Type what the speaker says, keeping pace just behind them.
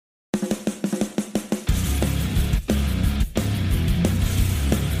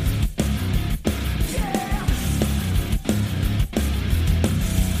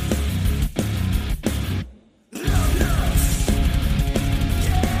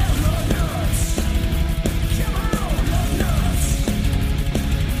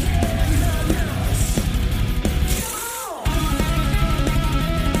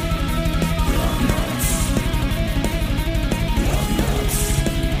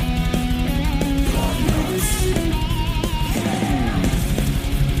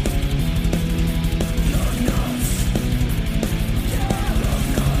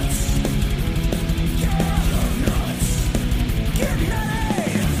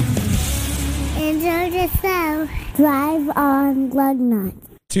Enjoy the show. Drive on Lugnutz.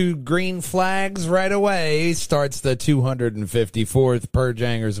 Two green flags right away starts the 254th Purge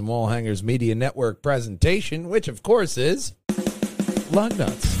Hangers and Wall Hangers Media Network presentation, which, of course, is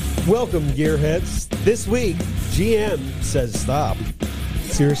Lugnutz. Welcome, gearheads. This week, GM says stop.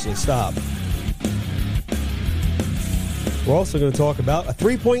 Seriously, stop. We're also going to talk about a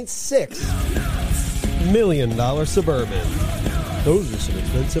 $3.6 million Suburban. Those are some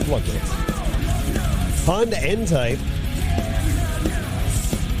expensive Lugnutz. Honda N-Type.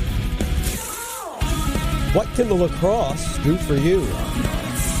 What can the lacrosse do for you?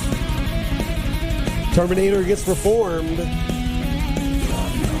 Terminator gets reformed.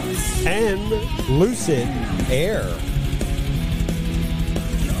 And Lucid Air.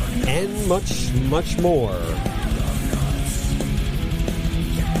 And much, much more.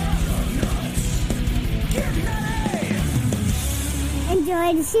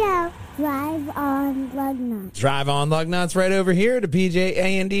 Enjoy the show. Drive on Lugnutz. Drive on Lugnutz right over here to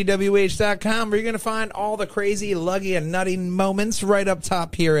PJANDWH.com, where you're going to find all the crazy, luggy, and nutty moments right up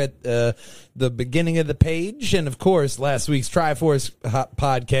top here at the beginning of the page. And, of course, last week's Triforce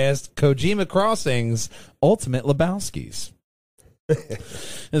podcast, Kojima Crossings, Ultimate Lebowski's.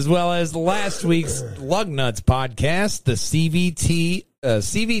 As well as last week's Lugnutz podcast, the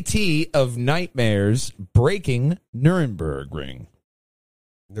CVT of Nightmares, Breaking Nuremberg Ring.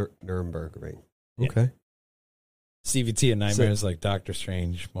 Nuremberg Ring. Yeah. Okay. CVT of Nightmares, like Doctor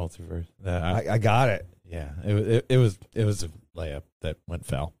Strange multiverse. I got it. Yeah, it was a layup that went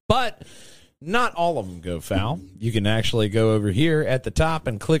foul, but not all of them go foul. You can actually go over here at the top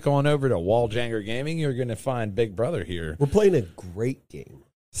and click on over to Walljanger Gaming. You're going to find Big Brother here. We're playing a great game.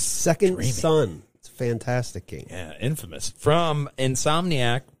 Second Son. It's a fantastic game. Yeah, infamous from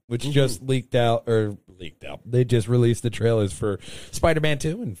Insomniac, which just leaked out. They just released the trailers for Spider-Man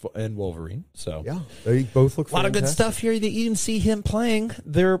 2 and Wolverine. So yeah, they both look a lot of good stuff here that you can see him playing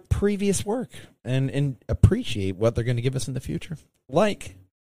their previous work and appreciate what they're going to give us in the future. Like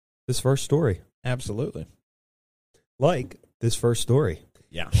this first story. Absolutely. Like this first story.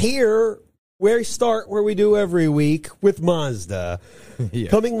 Yeah. Here, where we start, where we do every week, with Mazda. Yeah.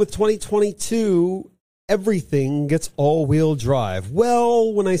 Coming with 2022, everything gets all-wheel drive.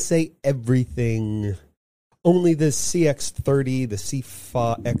 Well, when I say everything, only the CX-30, the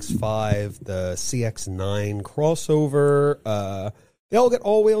CX-5, the CX-9 crossover, they all get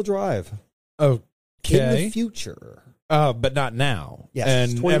all-wheel drive. Okay. In the future. But not now. Yes,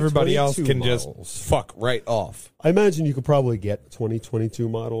 and everybody else can models. Just fuck right off. I imagine you could probably get 2022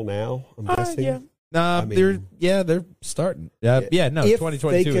 model now, I'm guessing. Yeah. They're starting. No, if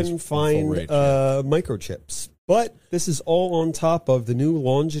 2022 they can find microchips. But this is all on top of the new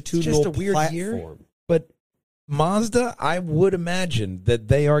longitudinal it's just a weird platform. Year, but Mazda, I would imagine that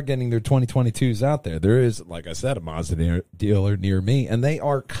they are getting their 2022s out there. There is, like I said, a Mazda dealer near me, and they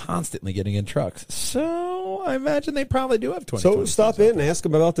are constantly getting in trucks. So I imagine they probably do have 2022s. So stop in and ask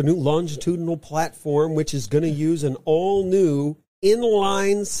them about the new longitudinal platform, which is going to use an all-new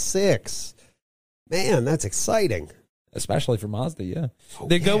inline 6. Man, that's exciting. Especially for Mazda, yeah.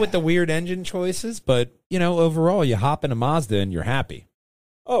 They go with the weird engine choices, but, overall, you hop in a Mazda and you're happy.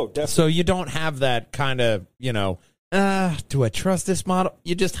 Oh, definitely. So you don't have that kind of, do I trust this model?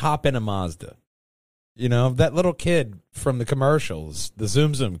 You just hop in a Mazda. That little kid from the commercials, the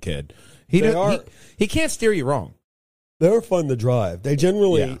Zoom Zoom kid, he can't steer you wrong. They're fun to drive. They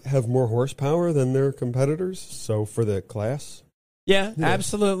generally have more horsepower than their competitors, so for the class. Yeah,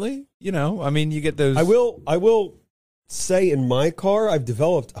 absolutely. You get those. I will say in my car, I've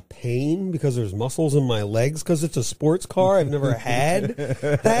developed a pain because there's muscles in my legs because it's a sports car. I've never had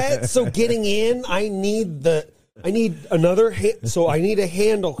that. So getting in, I need another so I need a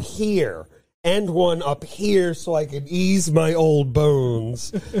handle here and one up here so I can ease my old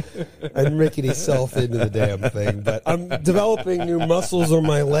bones and rickety self into the damn thing. But I'm developing new muscles on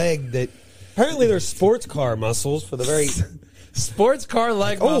my leg that apparently they're sports car muscles for the very... Sports car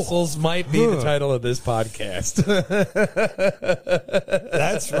leg muscles might be the title of this podcast.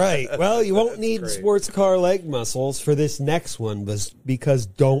 That's right. Well, you won't need sports car leg muscles for this next one because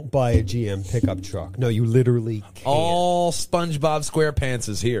don't buy a GM pickup truck. No, you literally can't. All SpongeBob SquarePants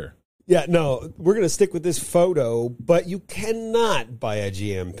is here. Yeah, no, we're going to stick with this photo, but you cannot buy a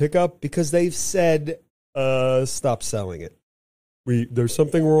GM pickup because they've said stop selling it. There's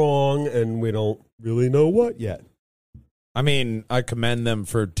something wrong, and we don't really know what yet. I mean, I commend them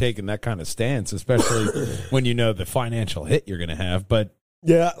for taking that kind of stance, especially when you know the financial hit you're going to have. But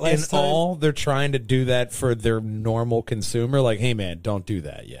yeah, they're trying to do that for their normal consumer. Like, hey, man, don't do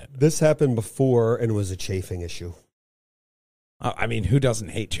that yet. This happened before, and it was a chafing issue. I mean, who doesn't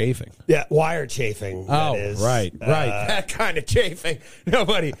hate chafing? Yeah, wire chafing. Oh, that is. right. That kind of chafing.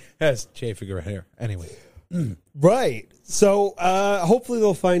 Nobody has chafing around here. Anyway. Right. So hopefully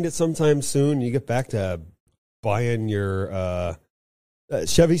they'll find it sometime soon. You get back to buying your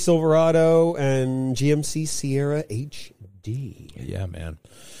Chevy Silverado and GMC Sierra HD. Yeah, man.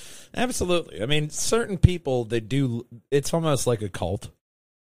 Absolutely. I mean, certain people, they do, it's almost like a cult.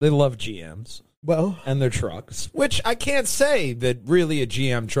 They love GMs. Well, And their trucks, which I can't say that really a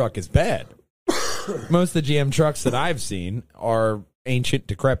GM truck is bad. Most of the GM trucks that I've seen are ancient,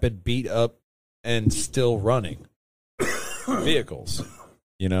 decrepit, beat up, and still running vehicles.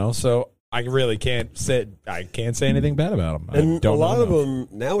 You know, so I really can't say anything bad about them. and a lot of them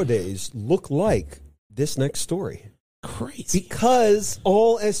nowadays look like this next story. Crazy. Because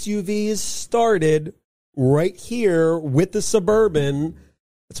all SUVs started right here with the Suburban.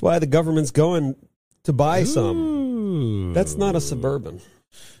 That's why the government's going to buy some. Ooh. That's not a Suburban.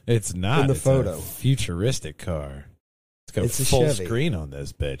 It's not. In the It's photo. a futuristic car. It's a full Chevy. screen on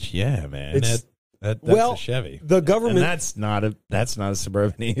this bitch. Yeah, man. It's- That's well, a Chevy. The government. And that's not a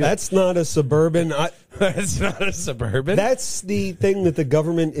Suburban either. That's not a Suburban. That's not a Suburban. That's the thing that the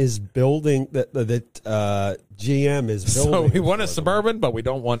government is building. That GM is building. So we want a for them. Suburban, but we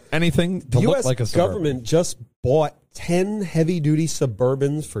don't want anything to The look U.S. like a Suburban. government just bought 10 heavy-duty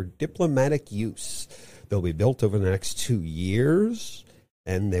Suburbans for diplomatic use. They'll be built over the next 2 years,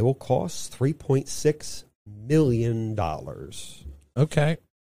 and they will cost $3.6 million. Okay.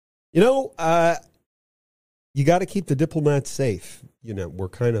 You know, you got to keep the diplomats safe. You know, we're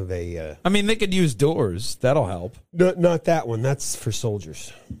kind of a... I mean, they could use doors. That'll help. not that one. That's for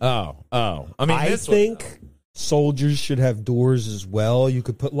soldiers. Oh. I mean, I this one- think soldiers should have doors as well. You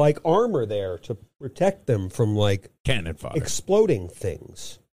could put, like, armor there to protect them from, like, cannon fodder. exploding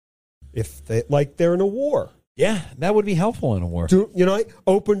things. If they, like, they're in a war. Yeah, that would be helpful in a war. You know,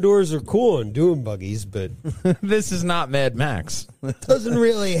 open doors are cool on doom buggies, but This is not Mad Max. doesn't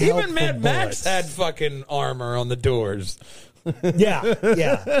really help. Even Mad for Max bullets. had fucking armor on the doors. Yeah.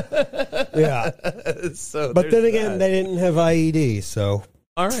 So But then there's again, that. they didn't have IED, so.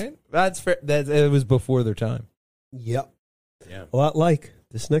 All right, that's fair. It was before their time. Yep. Yeah, A lot like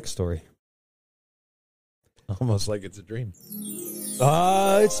this next story. almost like it's a dream.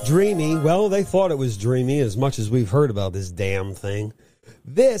 It's dreamy. Well, they thought it was dreamy as much as we've heard about this damn thing.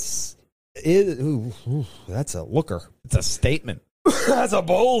 This is, that's a looker. It's a statement. That's a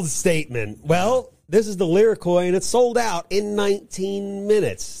bold statement. Well, this is the Lyricoi, and it's sold out in 19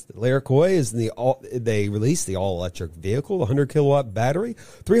 minutes. The Lyricoi is they released the all-electric vehicle, 100-kilowatt battery,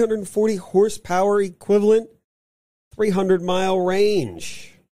 340 horsepower equivalent, 300-mile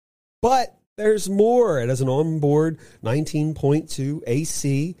range. But there's more. It has an onboard 19.2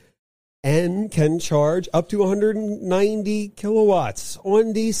 AC and can charge up to 190 kilowatts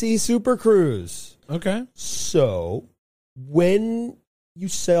on DC Super Cruise. Okay. So when you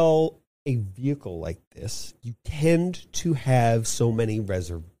sell a vehicle like this, you tend to have so many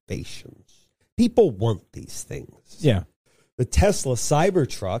reservations. People want these things. Yeah. The Tesla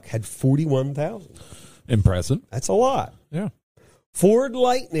Cybertruck had 41,000. Impressive. That's a lot. Yeah. Ford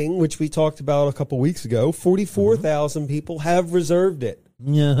Lightning, which we talked about a couple weeks ago, 44,000 people have reserved it.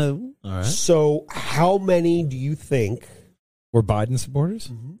 Yeah. All right. So how many do you think We're Biden supporters?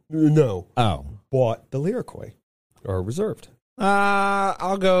 no Oh. bought the Lyricoi or reserved?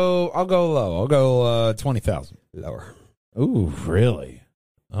 I'll go low. I'll go 20,000. Lower. Ooh, really?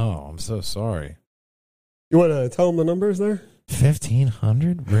 Oh, I'm so sorry. You want to tell them the numbers there?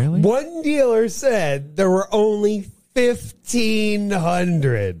 1,500? Really? One dealer said there were only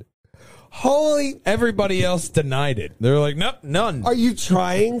 1,500. Holy! Everybody else denied it. They're like, nope, none. Are you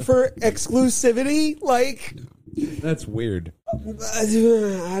trying for exclusivity? Like, That's weird.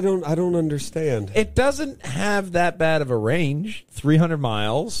 I don't understand. It doesn't have that bad of a range. 300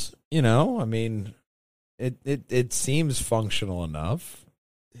 miles. You know, I mean, it seems functional enough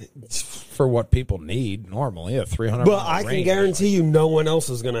for what people need normally. A 300. But mile I can range. guarantee you, no one else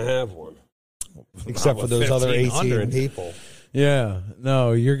is going to have one except for with those other 1,500. 18 people. Yeah,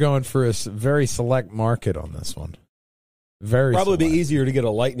 no, you're going for a very select market on this one. Very Probably be select. easier to get a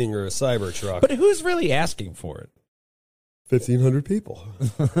Lightning or a Cybertruck. But who's really asking for it? 1,500 people.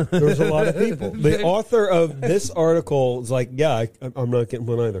 There's a lot of people. The author of this article is like, yeah, I'm not getting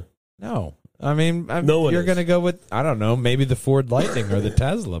one either. No, I mean, No one you're is. going to go with, I don't know, maybe the Ford Lightning or the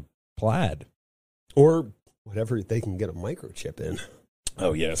Tesla Plaid. Or whatever they can get a microchip in.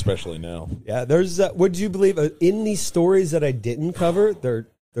 Oh yeah, especially now. Yeah, there's, would you believe, in these stories that I didn't cover,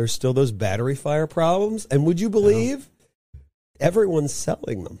 there's still those battery fire problems. And would you believe everyone's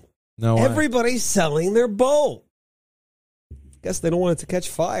selling them? No, Everybody's selling their Bolt. Guess they don't want it to catch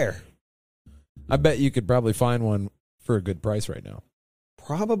fire. I bet you could probably find one for a good price right now.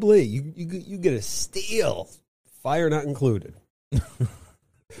 Probably. You get a steal. Fire not included.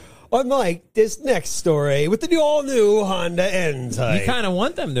 Unlike this next story with the all-new Honda N-Type. You kind of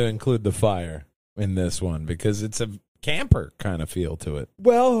want them to include the fire in this one because it's a camper kind of feel to it.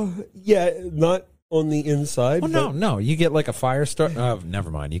 Well, yeah, not on the inside. Well, no. You get like a fire start. Oh,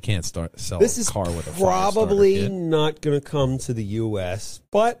 never mind. You can't sell this a is car with a fire probably starter kit. not going to come to the U.S.,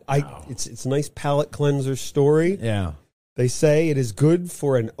 but it's a nice palate cleanser story. Yeah. They say it is good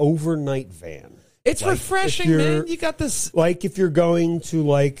for an overnight van. It's Like, refreshing, man. You got this. Like if you're going to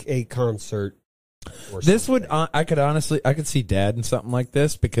like a concert. Or This something. would I could see Dad in something like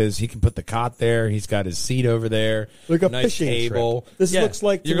this because he can put the cot there. He's got his seat over there, Like a nice fishing table. trip. This looks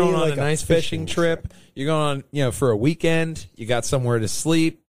like to you're going me on like a nice fishing trip. You're going on, for a weekend. You got somewhere to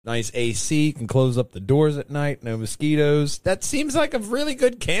sleep. Nice AC. You can close up the doors at night. No mosquitoes. That seems like a really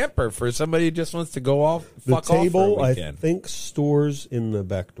good camper for somebody who just wants to go off. The Fuck off table, for a I weekend. think, stores in the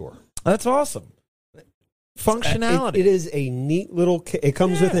back door. That's awesome. Functionality. It is a neat little. It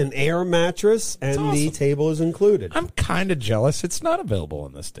comes with an air mattress, and the awesome. table is included. I'm kind of jealous. It's not available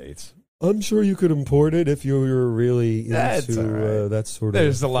in the States. I'm sure you could import it if you were really That's all into right. that sort of.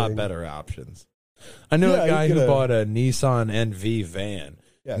 There's a lot thing. better options. I know Yeah, a guy you who could, bought a Nissan NV van.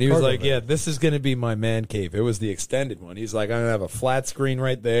 Yeah, And he was cargo like, van. yeah, this is going to be my man cave. It was the extended one. He's like, I'm going to have a flat screen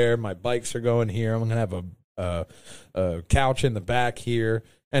right there. My bikes are going here. I'm going to have a couch in the back here.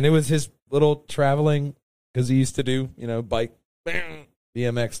 And it was his little traveling, because he used to do, bike,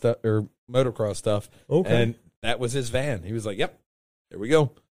 BMX stuff or motocross stuff. Okay. And that was his van. He was like, yep, there we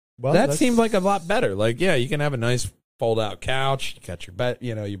go. Well, that that's- seemed like a lot better. Like, yeah, you can have a nice fold-out couch. You got your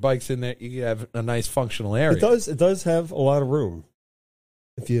your bike's in there. You can have a nice functional area. It does have a lot of room.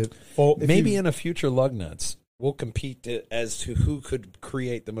 Maybe in a future Lugnutz, we'll compete as to who could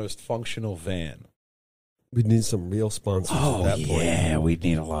create the most functional van. we need some real sponsors at that point. yeah, we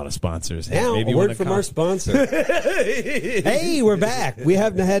need a lot of sponsors. Hey, Now, maybe a word from our sponsor. Hey, we're back. We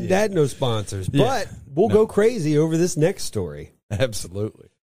haven't had no sponsors, but we'll go crazy over this next story. Absolutely.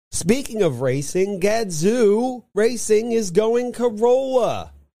 Speaking of racing, Gadzoo Racing is going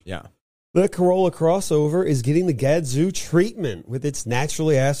Corolla. Yeah. The Corolla crossover is getting the Gadzoo treatment with its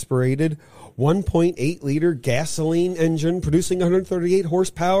naturally aspirated 1.8-liter gasoline engine producing 138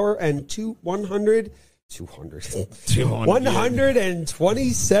 horsepower and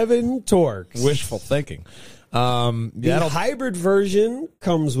 127 torques. Wishful thinking. The hybrid version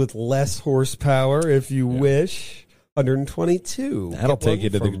comes with less horsepower if you wish. 122. That'll Get take one you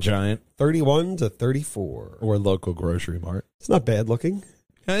to the from Giant 31 to 34. or local grocery mart. It's not bad looking.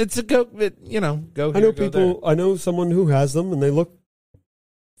 It's a go, go here, I know go people. there. I know someone who has them, and they look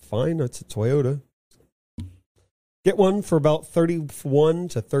fine. It's a Toyota. Get one for about 31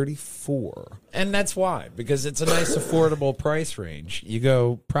 to 34. And that's why, because it's a nice affordable price range. You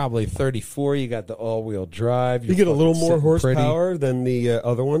go probably 34, you got the all-wheel drive. You get a little more sitting pretty. horsepower than the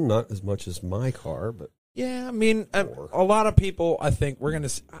other one. Not as much as my car, but Yeah, I mean, a lot of people, I think, we're going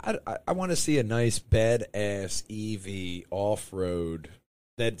to... I want to see a nice badass EV off-road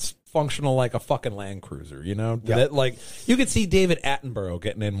that's functional like a fucking Land Cruiser, Yep. That, like, you could see David Attenborough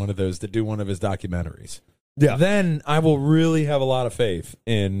getting in one of those to do one of his documentaries. yeah, Then I will really have a lot of faith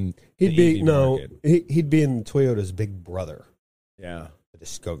in he'd the be EV no, market. he'd be in Toyota's big brother, Yeah. the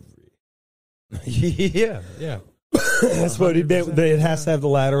Discovery. yeah. That's what he'd be. It has to have the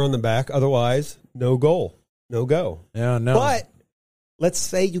ladder on the back, otherwise, no go. Yeah, no. But let's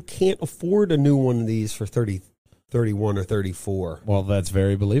say you can't afford a new one of these for 31 or 34. Well, that's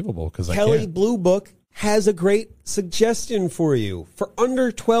very believable because I Kelly can't. Blue Book has a great suggestion for you. For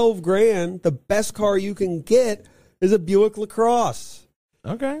under 12 grand, the best car you can get is a Buick LaCrosse.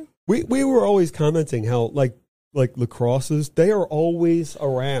 Okay. We were always commenting how like LaCrosses, they are always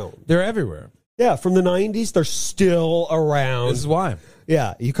around. They're everywhere. Yeah, from the 90s, they're still around. This is why.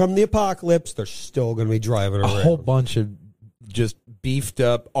 Yeah, you come the apocalypse, they're still going to be driving A around. whole bunch of just beefed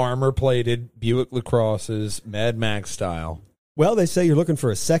up, armor-plated Buick LaCrosses, Mad Max style. Well, they say you're looking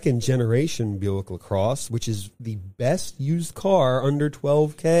for a second-generation Buick LaCrosse, which is the best used car under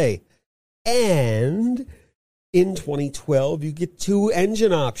 $12K. And in 2012, you get two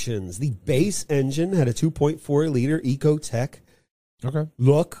engine options. The base engine had a 2.4-liter Ecotec Okay.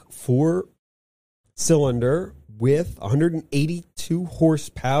 look four-cylinder with 182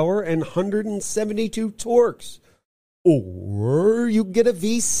 horsepower and 172 torques. Or you get a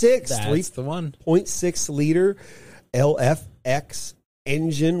V6, That's the one. 3.6-liter LFX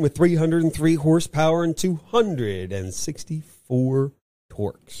engine with 303 horsepower and 264 torques.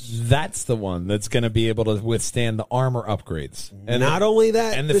 torques. That's the one that's going to be able to withstand the armor upgrades. And not only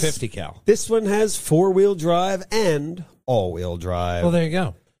that, and the 50 cal. This one has 4-wheel drive and all-wheel drive. Well, there you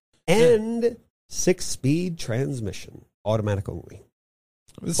go. And 6-speed transmission, automatic only.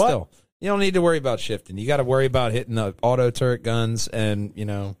 But still, you don't need to worry about shifting. You got to worry about hitting the auto turret guns and,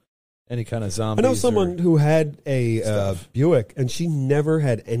 any kind of zombies. I know someone who had a Buick, and she never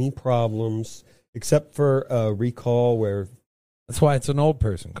had any problems except for a recall where... That's why it's an old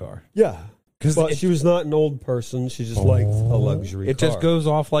person car. Yeah. But she was not an old person. She just liked a luxury car. It just goes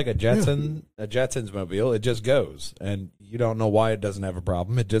off like a Jetsons mobile. It just goes. And you don't know why it doesn't have a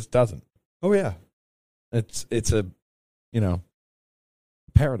problem. It just doesn't. Oh, yeah. It's a,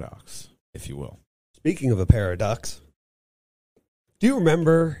 paradox, if you will. Speaking of a paradox, do you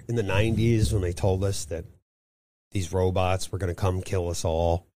remember in the 90s when they told us that these robots were going to come kill us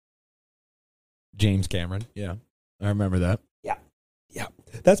all? James Cameron. Yeah. I remember that. Yeah.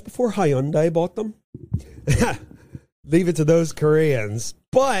 That's before Hyundai bought them. Leave it to those Koreans.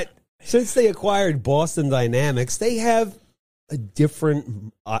 But since they acquired Boston Dynamics, they have a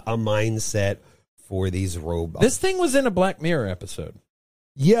different a mindset for these robots. This thing was in a Black Mirror episode.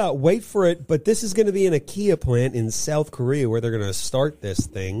 Yeah, wait for it. But this is going to be in a Kia plant in South Korea where they're going to start this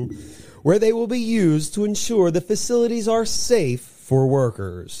thing, where they will be used to ensure the facilities are safe for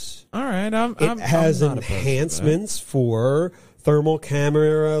workers. All right. It has enhancements for thermal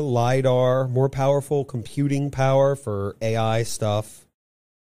camera, LiDAR, more powerful computing power for AI stuff.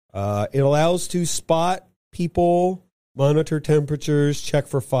 It allows to spot people, monitor temperatures, check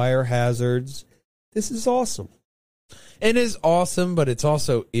for fire hazards. This is awesome. It is awesome, but it's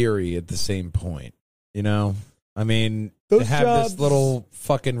also eerie at the same point. I mean, those to have jobs, this little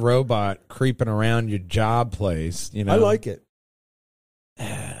fucking robot creeping around your job place, I like it.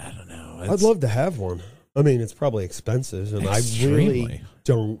 I don't know. I'd love to have one. I mean, it's probably expensive, and extremely. I really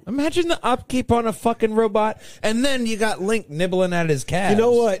don't. Imagine the upkeep on a fucking robot, and then you got Link nibbling at his calves. You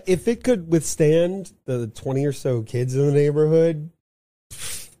know what? If it could withstand the 20 or so kids in the neighborhood,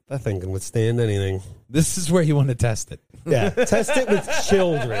 that thing can withstand anything. This is where you want to test it. Yeah, test it with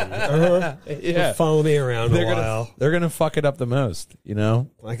children. Yeah. Follow me around a while. They're going to fuck it up the most,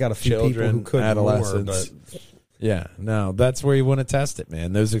 I got a few Children, people who could adolescents. more, but... Yeah, no, that's where you want to test it,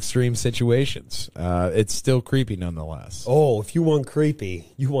 man. Those extreme situations. It's still creepy nonetheless. Oh, if you want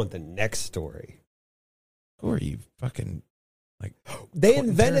creepy, you want the next story. Who are you fucking they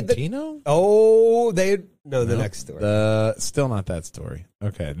invented Tarantino? The next story. Still not that story.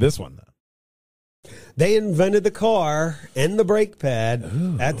 Okay, this one though. They invented the car and the brake pad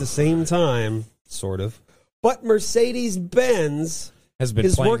at the same time, sort of. But Mercedes-Benz has been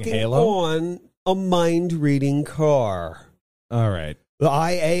is playing working Halo? on a mind-reading car. All right. The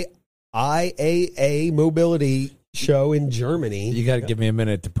IAA mobility show in Germany. You got to give me a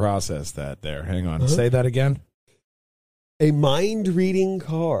minute to process that there. Hang on. Say that again. A mind-reading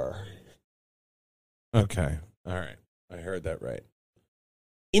car. Okay. All right. I heard that right.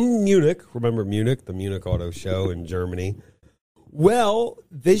 In Munich, remember Munich, the Munich Auto Show in Germany. Well,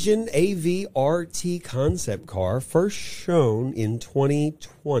 Vision AV-RT concept car, first shown in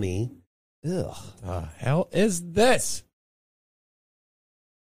 2020. Ugh. The hell is this?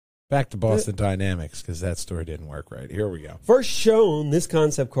 Back to Boston Dynamics, because that story didn't work right. Here we go. This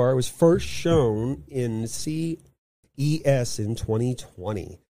concept car was first shown in CES in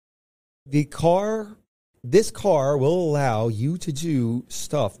 2020. This car will allow you to do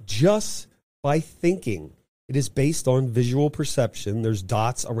stuff just by thinking. It is based on visual perception. There's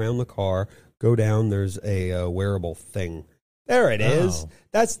dots around the car. Go down, there's a wearable thing. There it is.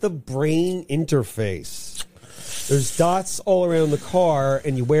 That's the brain interface. There's dots all around the car,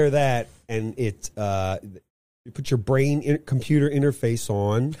 and you wear that, and you put your brain computer interface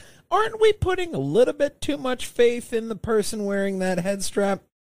on. Aren't we putting a little bit too much faith in the person wearing that head strap?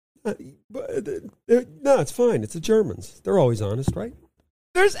 No, it's fine. It's the Germans. They're always honest, right?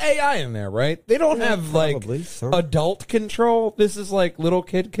 There's AI in there, right? They don't have adult control. This is like little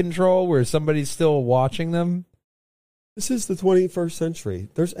kid control where somebody's still watching them. This is the 21st century.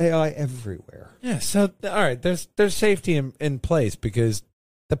 There's AI everywhere. Yeah, so, all right, there's safety in place because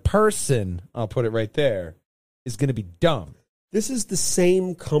the person, I'll put it right there, is going to be dumb. This is the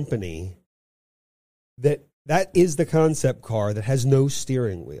same company that is the concept car that has no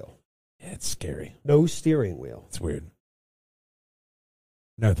steering wheel. Yeah, it's scary. No steering wheel. It's weird.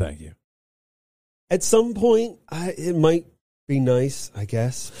 No, thank you. At some point, it might be nice, I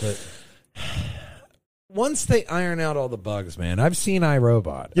guess, but... Once they iron out all the bugs, man, I've seen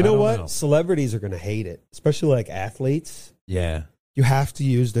iRobot. You know what? Celebrities are going to hate it, especially like athletes. Yeah. You have to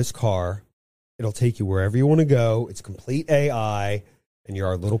use this car. It'll take you wherever you want to go. It's complete AI, and you're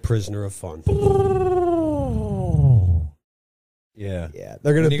our little prisoner of fun. Yeah. Yeah,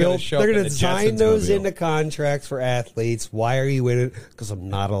 they're going to They're going to design those Jetsons into contracts for athletes. Why are you in it? Because I'm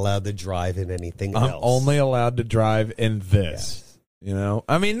not allowed to drive in anything I'm else. only allowed to drive in this. Yes. You know,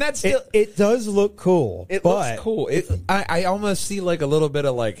 I mean, that's still. It does look cool. It but looks cool. I almost see like a little bit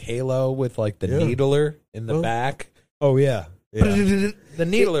of like Halo with like the needler in the back. Oh yeah. The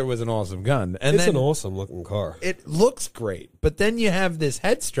needler was an awesome gun, and It's then an awesome looking car. it looks great. But then you have this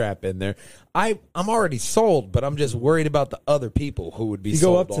head strap in there. I'm already sold, but I'm just worried about the other people who would be. You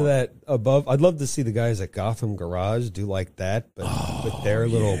sold go up to on. that above. I'd love to see the guys at Gotham Garage do like that, but with their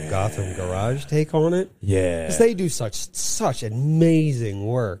little Gotham Garage take on it. Yeah, Because they do such amazing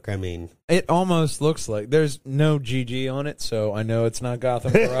work. I mean, it almost looks like there's no GG on it, so I know it's not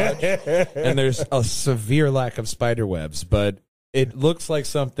Gotham Garage, and there's a severe lack of spider webs, but it looks like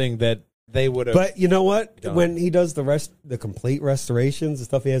something that they would have. but you know what? done. When he does the complete restorations, the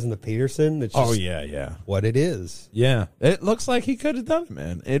stuff he has in the Peterson, it's just yeah. what it is. Yeah, it looks like he could have done it,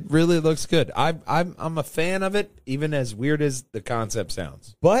 man. It really looks good. I'm a fan of it, even as weird as the concept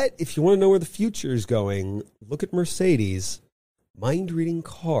sounds. But if you want to know where the future is going, look at Mercedes mind-reading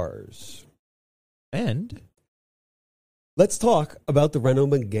cars. And Let's talk about the Renault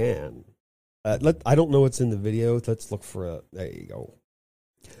Megane. I don't know what's in the video. Let's look for a. There you go.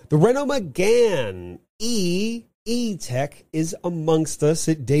 The Renault Megane E-Tech is amongst us.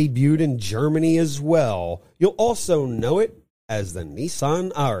 It debuted in Germany as well. You'll also know it as the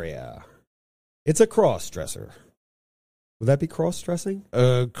Nissan Ariya. It's a cross-dresser. Would that be cross-dressing?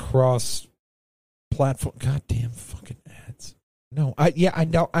 cross platform. Goddamn fucking ads. No,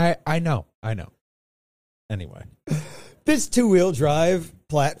 I know. Anyway, This two-wheel drive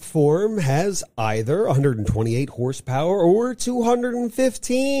platform has either 128 horsepower or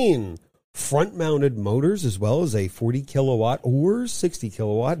 215 front-mounted motors, as well as a 40 kilowatt or 60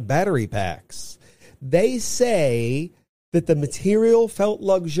 kilowatt battery packs. They say that the material felt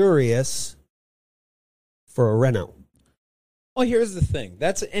luxurious for a Renault. well, here's the thing.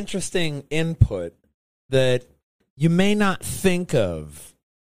 That's an interesting input that you may not think of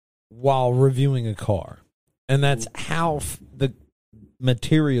while reviewing a car. And that's how the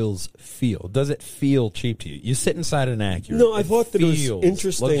materials feel. Does it feel cheap to you? You sit inside an Acura. No, I thought that it was feels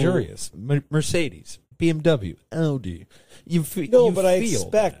interesting. luxurious. Mercedes, BMW, Audi. You feel I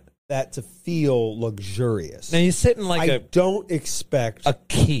expect that to feel luxurious. Now you sit in like I don't expect, a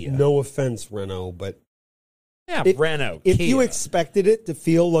Kia. no offense, Renault, but Yeah, If- Renault. if Kia. you expected it to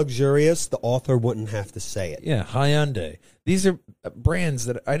feel luxurious, the author wouldn't have to say it. Yeah, Hyundai. These are brands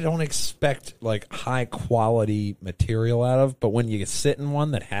that I don't expect like high quality material out of, but when you sit in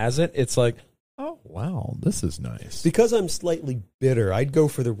one that has it, it's like, oh wow, this is nice. Because I'm slightly bitter, I'd go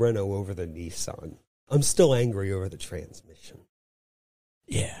for the Renault over the Nissan. I'm still angry over the transmission.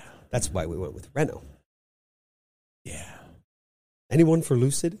 Yeah, That's why we went with Renault. yeah. Anyone for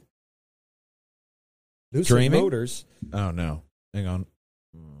Lucid? Lucid Dreaming? Motors. Oh no, hang on.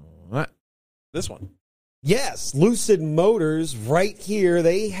 This one. Yes, Lucid Motors right here.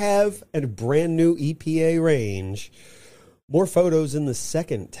 They have a brand new EPA range. More photos in the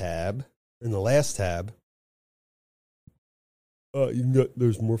second tab, in the last tab.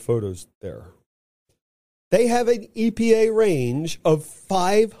 There's more photos there. They have an EPA range of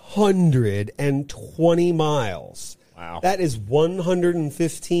 520 miles. Wow, That is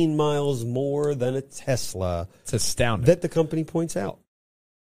 115 miles more than a Tesla it's astounding. that the company points out.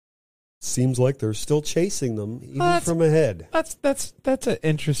 Seems like they're still chasing them even That's- from ahead. That's an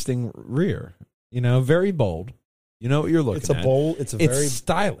interesting rear. You know, very bold. You know what you're looking It's a at. bold. It's a very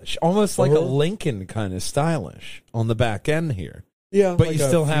stylish, almost like a Uh-huh. Lincoln kind of stylish on the back end here. yeah, But like you a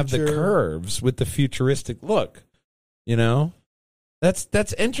still have the future- curves with the futuristic look. You know, that's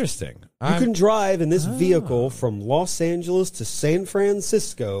interesting. You can drive in this Oh. vehicle from Los Angeles to San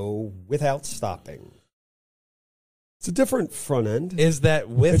Francisco without stopping. It's a different front end. Is that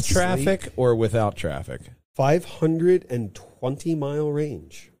with It's traffic sleek. or without traffic? 520-mile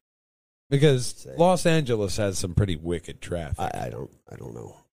range. Because Say. Los Angeles has some pretty wicked traffic. I don't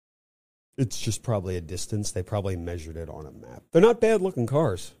know. It's just probably a distance. They probably measured it on a map. They're not bad looking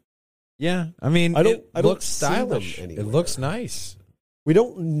cars. Yeah, I mean, I don't it looks see them stylish. It anywhere. looks nice. We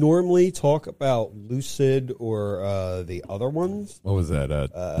don't normally talk about Lucid or the other ones. What was that?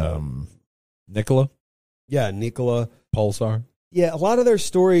 Nikola Yeah, Nikola. Pulsar. Yeah, a lot of their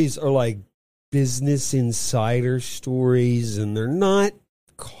stories are like business insider stories, and they're not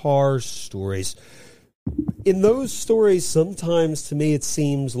car stories. In those stories, sometimes to me it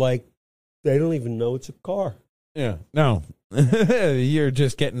seems like they don't even know it's a car. Yeah, no, you're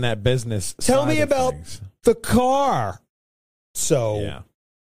just getting that business. Tell side me of about things. the car. So Yeah.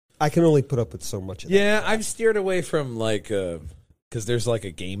 I can only put up with so much of that. Yeah, I've steered away from like because there's like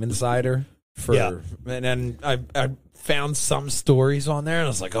a Game Insider for, and then I found some stories on there, and I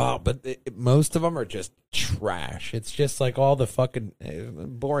was like, oh, but most of them are just trash. It's just like all the fucking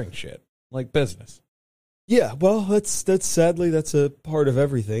boring shit, like business. Yeah, well, that's sadly that's a part of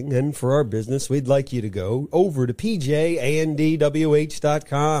everything. And for our business, we'd like you to go over to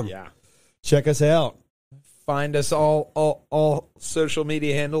pjandwh.com. Yeah, check us out. Find us all social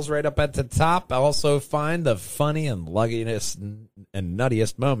media handles right up at the top. Also find the funny and luggiest and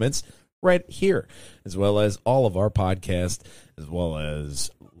nuttiest moments right here, as well as all of our podcasts, as well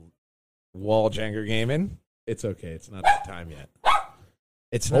as Wall Janger Gaming. It's okay. It's not that time yet.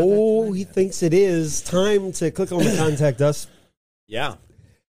 It's not he thinks it is time to click on the contact us. Yeah.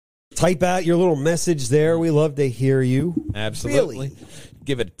 Type out your little message there. We love to hear you. Absolutely. Really?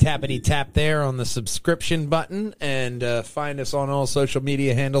 Give it a tappity tap there on the subscription button, and find us on all social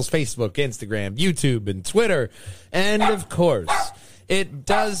media handles, Facebook, Instagram, YouTube, and Twitter. And, of course, it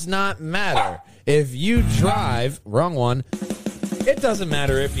does not matter if you drive, wrong one, it doesn't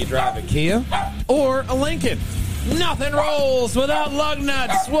matter if you drive a Kia or a Lincoln. Nothing rolls without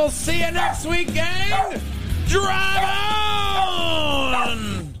Lugnutz. We'll see you next week, gang. Drive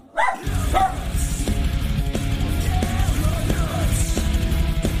on!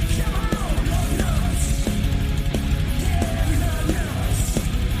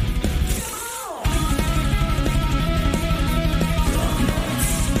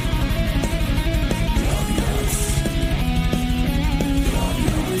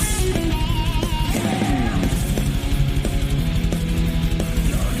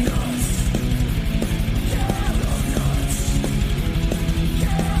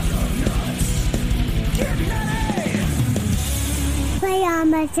 Play on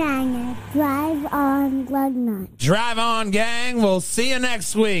my channel. Drive on Lugnutz. Drive on, gang. We'll see you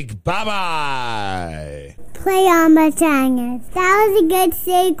next week. Bye-bye. Play on my channel. That was a good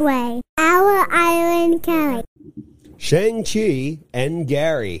segue. Our Island Kelly. Shang-Chi and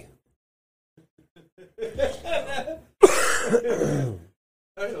Gary. I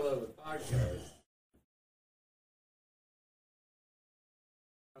love the podcast.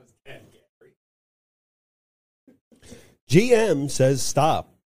 GM says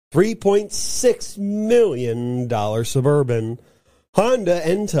stop. $3.6 million Suburban. Honda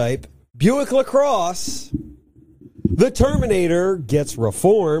N-Type. Buick LaCrosse. The Terminator gets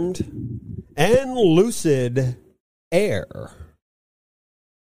reformed. And Lucid Air.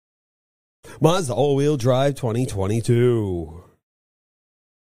 Mazda all-wheel drive 2022.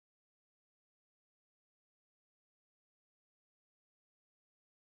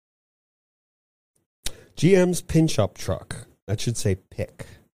 GM's pinch-up truck. That should say pick,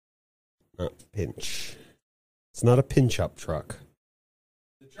 not pinch. It's not a pinch-up truck.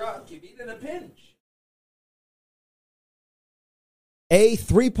 The truck, you need in a pinch. A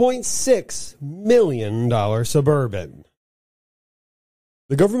 $3.6 million Suburban.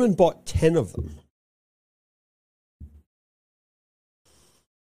 The government bought 10 of them.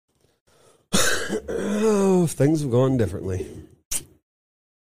 Oh, things have gone differently.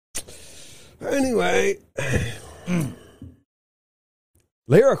 Anyway,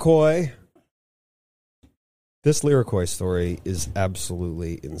 Lyricoy. This Lyricoy story is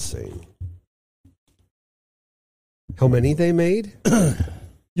absolutely insane. How many they made?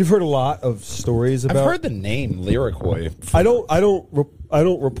 You've heard a lot of stories about. I've heard the name Lyricoy. I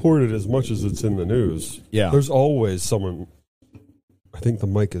don't report it as much as it's in the news. Yeah. There's always someone. I think the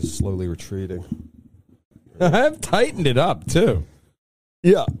mic is slowly retreating. I've tightened it up too.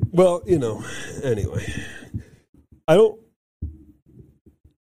 Yeah. Well, anyway. I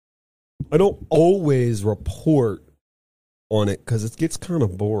don't always report on it because it gets kind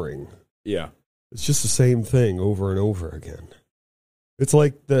of boring. Yeah. It's just the same thing over and over again. It's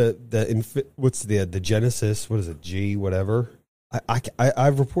like what's the Genesis? What is it? G whatever.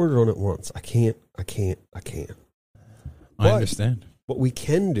 I've reported on it once. I can't. I understand. What we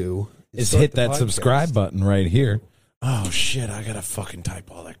can do is start hit the that podcast. subscribe button right here. Oh shit! I gotta fucking type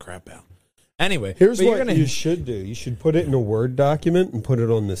all that crap out. Anyway, Here's but what you should do. You should put it in a Word document and put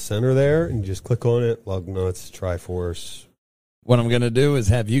it on the center there, and just click on it. Lugnutz, Triforce. What I'm going to do is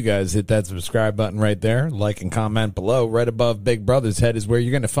have you guys hit that subscribe button right there. Like and comment below. Right above Big Brother's head is where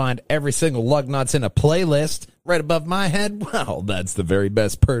you're going to find every single Lugnutz in a playlist. Right above my head, well, that's the very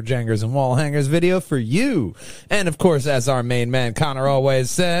best Purge Hangers and Wall Hangers video for you. And, of course, as our main man Connor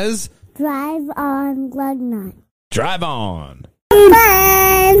always says, Drive on Lugnutz. drive on.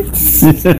 Friends.